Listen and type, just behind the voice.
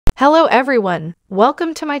Hello everyone,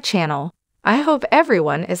 welcome to my channel. I hope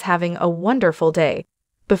everyone is having a wonderful day.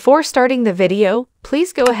 Before starting the video,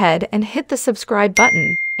 please go ahead and hit the subscribe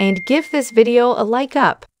button and give this video a like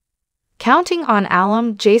up. Counting on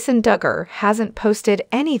alum Jason Duggar hasn't posted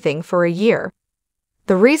anything for a year.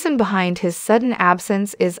 The reason behind his sudden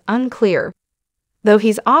absence is unclear, though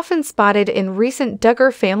he's often spotted in recent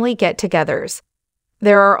Duggar family get-togethers.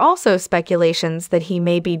 There are also speculations that he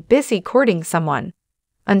may be busy courting someone.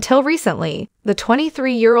 Until recently, the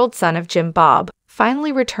 23-year-old son of Jim Bob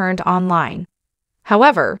finally returned online.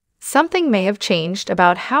 However, something may have changed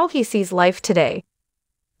about how he sees life today.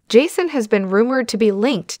 Jason has been rumored to be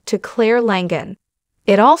linked to Claire Langan.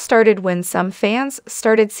 It all started when some fans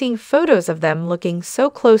started seeing photos of them looking so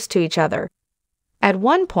close to each other. At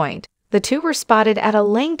one point, the two were spotted at a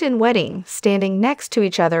Langdon wedding standing next to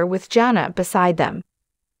each other with Jana beside them.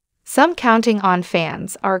 Some Counting On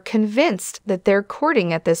fans are convinced that they're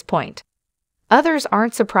courting at this point. Others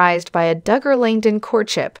aren't surprised by a Duggar-Langdon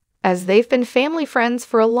courtship, as they've been family friends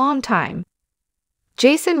for a long time.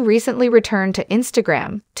 Jason recently returned to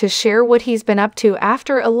Instagram to share what he's been up to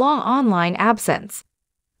after a long online absence.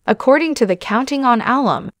 According to the Counting On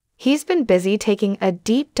alum, he's been busy taking a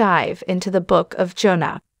deep dive into the book of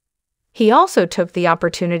Jonah. He also took the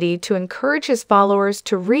opportunity to encourage his followers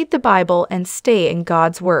to read the Bible and stay in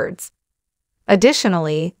God's words.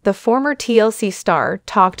 Additionally, the former TLC star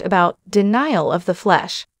talked about denial of the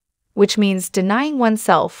flesh, which means denying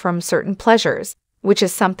oneself from certain pleasures, which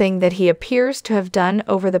is something that he appears to have done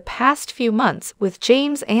over the past few months with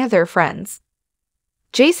James and their friends.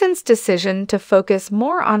 Jason's decision to focus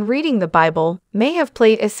more on reading the Bible may have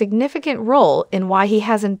played a significant role in why he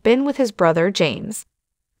hasn't been with his brother James.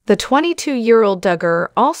 The 22-year-old Duggar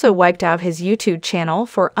also wiped out his YouTube channel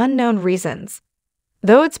for unknown reasons,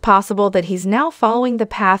 though it's possible that he's now following the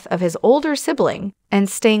path of his older sibling and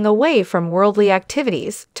staying away from worldly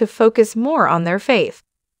activities to focus more on their faith.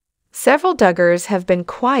 Several Duggars have been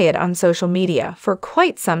quiet on social media for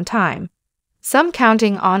quite some time. Some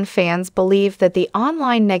Counting On fans believe that the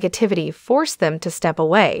online negativity forced them to step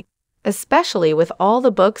away, especially with all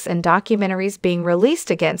the books and documentaries being released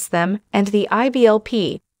against them and the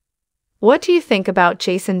IBLP. What do you think about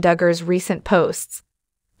Jason Duggar's recent posts?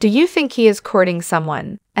 Do you think he is courting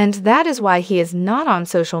someone, and that is why he is not on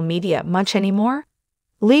social media much anymore?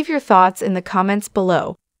 Leave your thoughts in the comments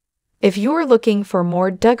below. If you're looking for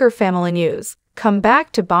more Duggar family news, come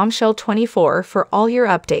back to Bombshell 24 for all your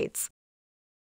updates.